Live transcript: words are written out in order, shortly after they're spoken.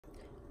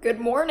Good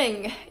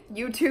morning,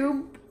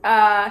 YouTube.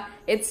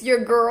 It's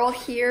your girl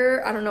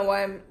here. I don't know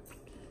why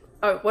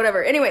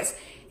whatever. Anyways,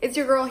 it's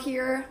your girl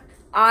here.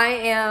 I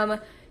am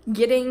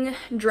getting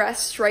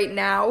dressed right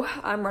now.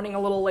 I'm running a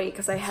little late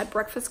because I had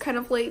breakfast kind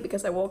of late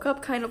because I woke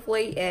up kind of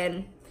late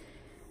and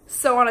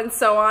so on and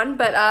so on.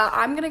 But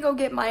I'm gonna go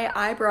get my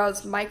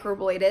eyebrows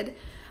microbladed.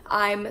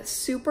 I'm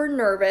super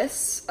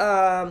nervous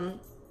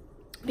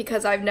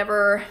because I've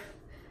never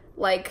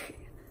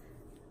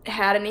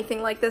had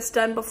anything like this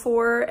done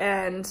before,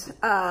 and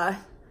I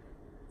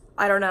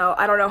don't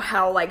know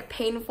how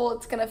painful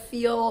it's gonna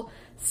feel,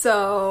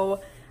 so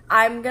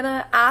I'm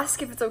gonna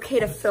ask if it's okay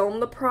to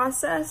film the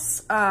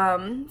process.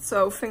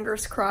 So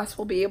fingers crossed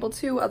we'll be able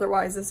to,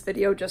 otherwise this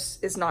video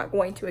just is not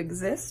going to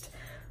exist.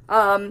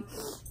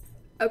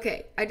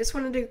 Okay, I just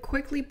wanted to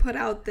quickly put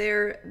out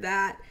there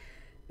that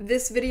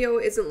this video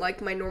isn't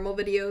like my normal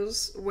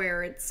videos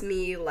where it's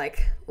me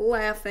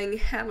laughing,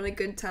 having a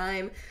good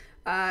time.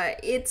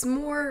 It's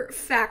more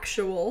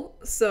factual,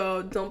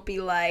 so don't be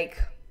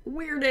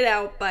weirded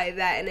out by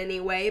that in any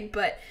way,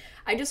 but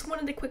I just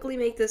wanted to quickly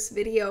make this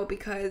video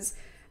because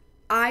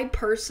I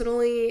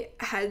personally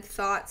had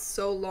thought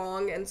so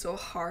long and so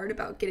hard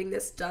about getting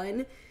this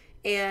done,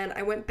 and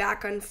I went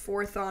back and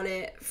forth on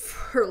it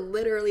for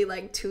literally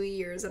 2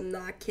 years, I'm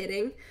not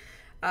kidding,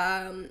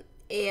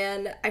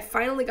 and I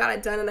finally got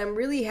it done and I'm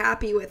really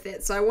happy with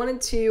it, so I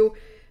wanted to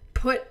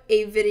put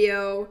a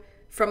video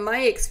from my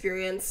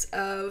experience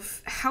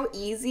of how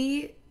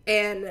easy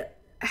and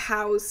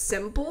how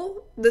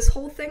simple this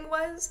whole thing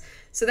was.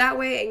 So that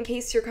way, in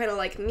case you're kind of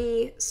like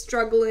me,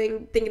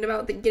 struggling, thinking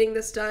about getting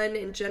this done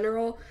in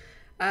general,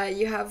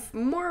 you have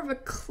more of a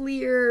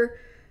clear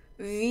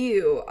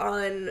view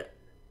on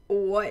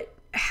what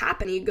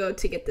happened you go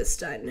to get this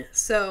done.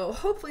 So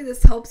hopefully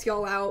this helps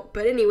y'all out.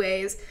 But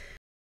anyways,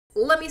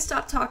 let me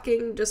stop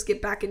talking, just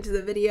get back into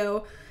the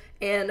video,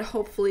 and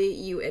hopefully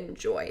you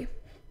enjoy.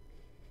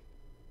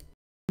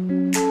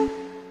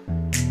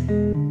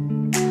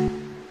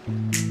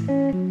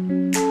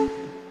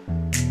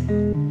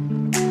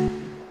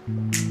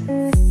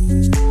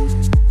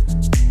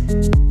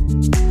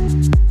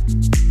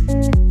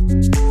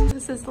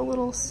 This is the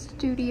little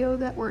studio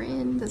that we're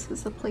in. This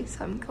is the place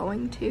I'm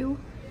going to.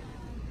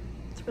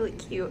 It's really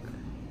cute.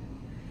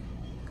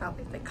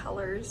 Got the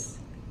colors.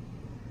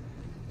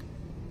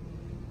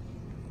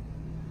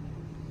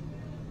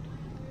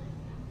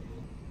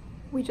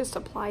 We just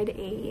applied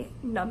a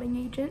numbing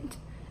agent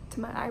to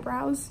my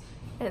eyebrows,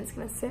 and it's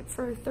gonna sit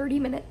for 30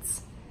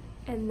 minutes,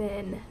 and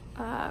then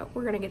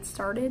we're gonna get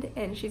started,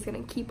 and she's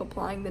gonna keep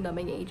applying the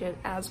numbing agent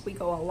as we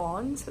go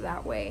along, so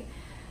that way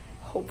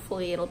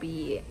hopefully it'll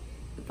be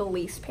the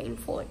least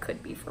painful it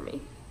could be for me.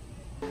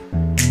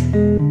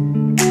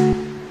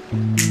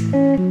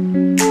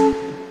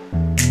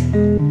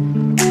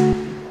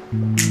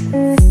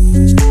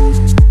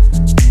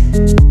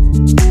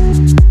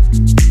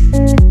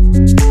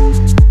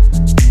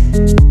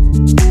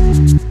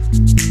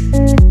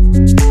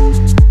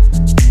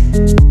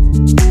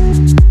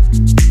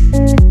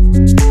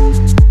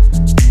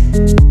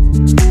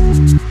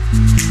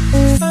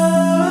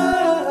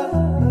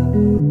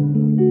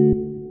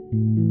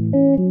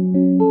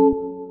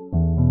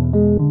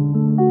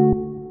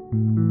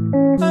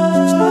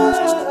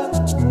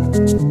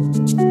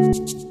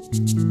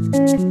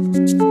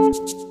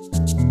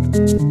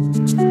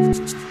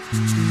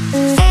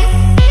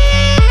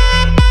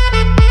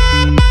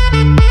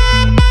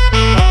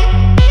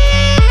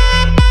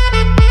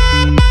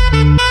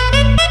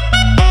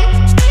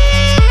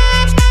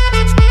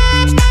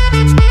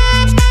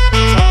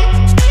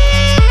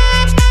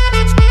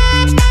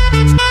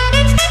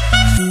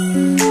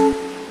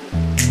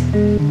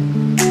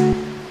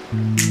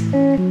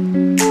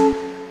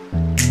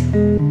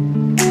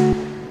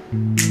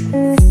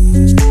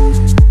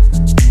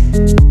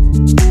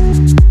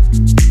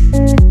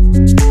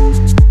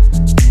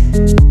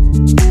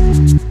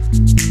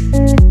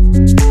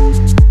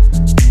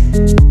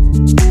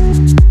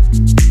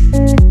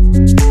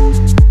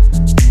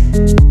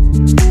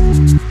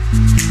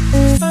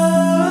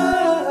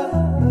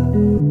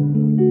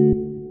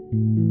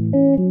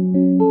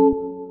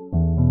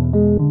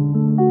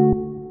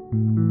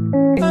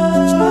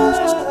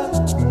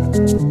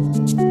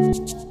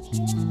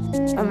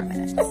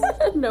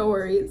 No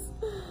worries.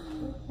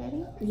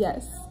 Ready?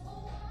 Yes.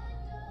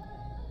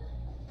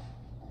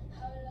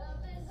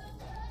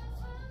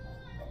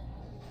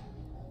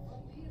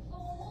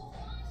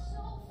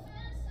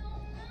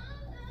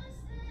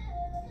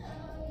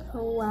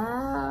 Oh,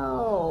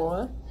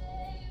 wow.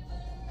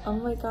 Oh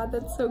my god,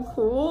 that's so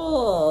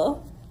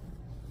cool.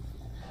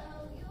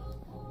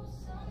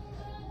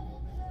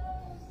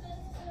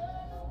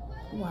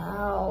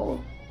 Wow.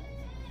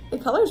 The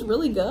color's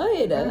really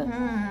good.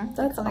 Mm-hmm.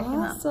 That's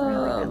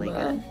awesome. Really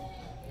good.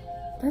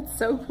 That's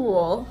so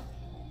cool.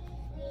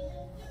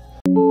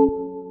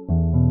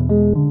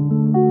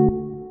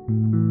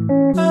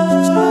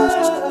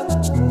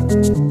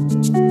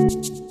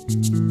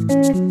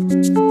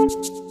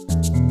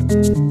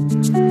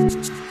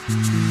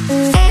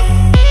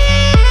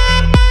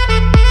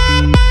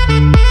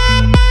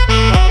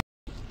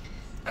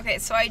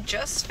 I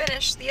just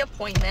finished the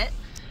appointment.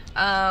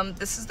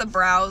 This is the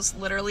brows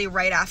literally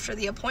right after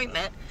the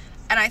appointment.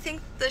 And I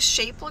think the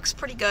shape looks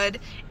pretty good.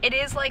 It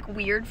is like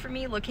weird for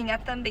me looking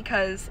at them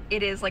because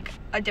it is like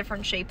a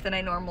different shape than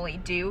I normally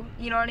do,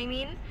 you know what I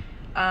mean?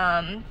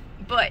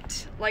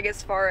 But like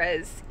as far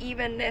as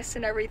evenness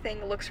and everything,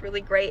 it looks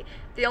really great.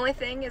 The only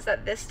thing is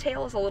that this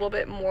tail is a little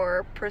bit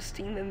more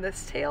pristine than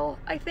this tail,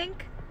 I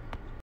think.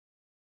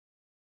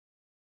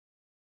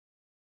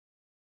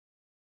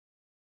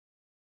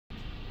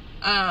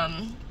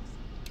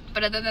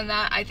 But other than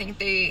that, I think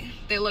they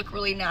look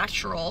really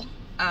natural.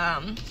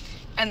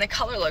 And the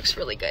color looks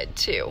really good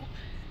too.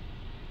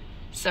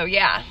 So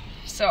yeah,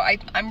 so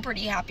I'm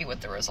pretty happy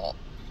with the result.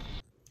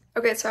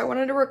 Okay, so I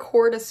wanted to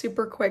record a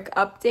super quick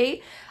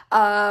update.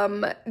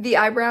 The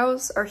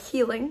eyebrows are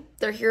healing.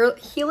 They're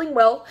healing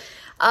well.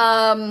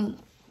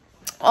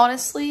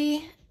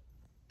 Honestly,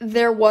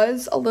 there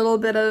was a little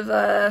bit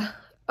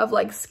of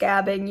like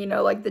scabbing, you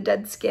know, like the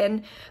dead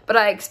skin, but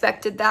I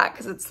expected that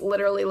because it's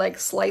literally like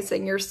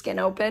slicing your skin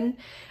open.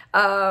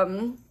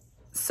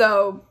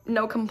 So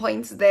no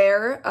complaints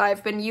there.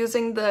 I've been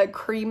using the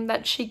cream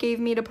that she gave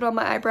me to put on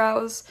my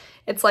eyebrows.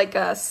 It's like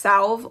a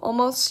salve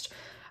almost.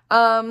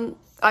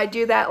 I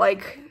do that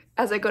like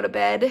as I go to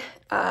bed,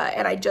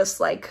 and I just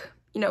like,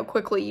 you know,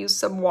 quickly use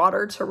some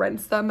water to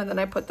rinse them, and then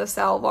I put the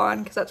salve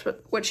on because that's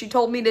what she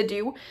told me to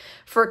do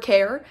for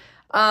care.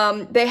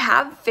 They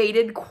have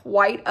faded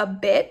quite a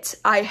bit.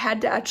 I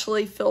had to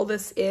actually fill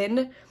this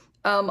in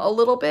a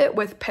little bit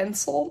with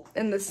pencil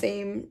in the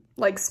same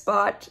like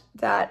spot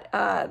that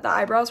the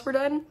eyebrows were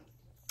done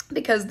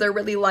because they're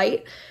really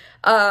light.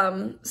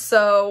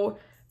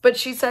 But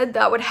she said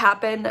that would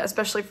happen,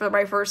 especially for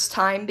my first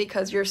time,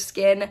 because your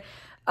skin,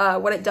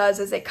 what it does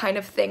is it kind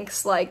of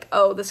thinks like,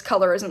 oh, this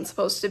color isn't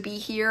supposed to be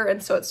here,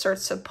 and so it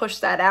starts to push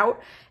that out.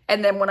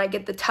 And then when I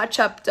get the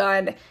touch-up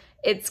done,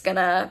 it's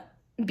gonna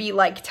be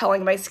like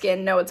telling my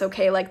skin, no, it's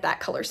okay, like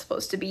that color's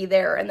supposed to be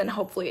there, and then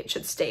hopefully it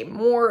should stay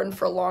more and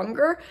for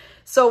longer.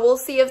 So we'll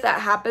see if that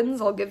happens.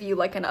 I'll give you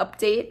like an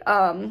update.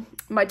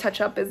 My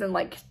touch-up is in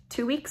like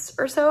 2 weeks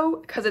or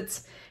so, because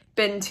it's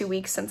been 2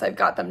 weeks since I've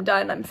got them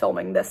done. I'm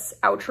filming this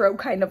outro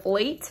kind of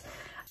late.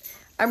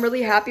 I'm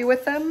really happy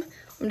with them.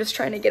 I'm just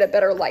trying to get a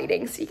better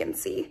lighting so you can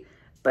see.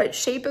 But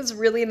shape is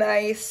really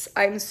nice.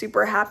 I'm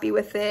super happy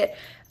with it.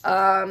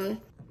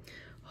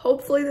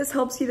 Hopefully this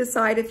helps you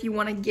decide if you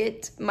want to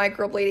get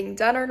microblading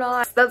done or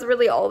not. That's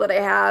really all that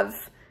I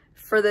have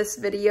for this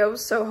video.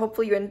 So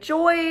hopefully you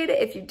enjoyed.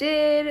 If you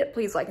did,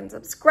 please like and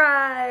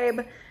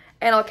subscribe.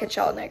 And I'll catch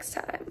y'all next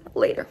time.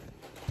 Later.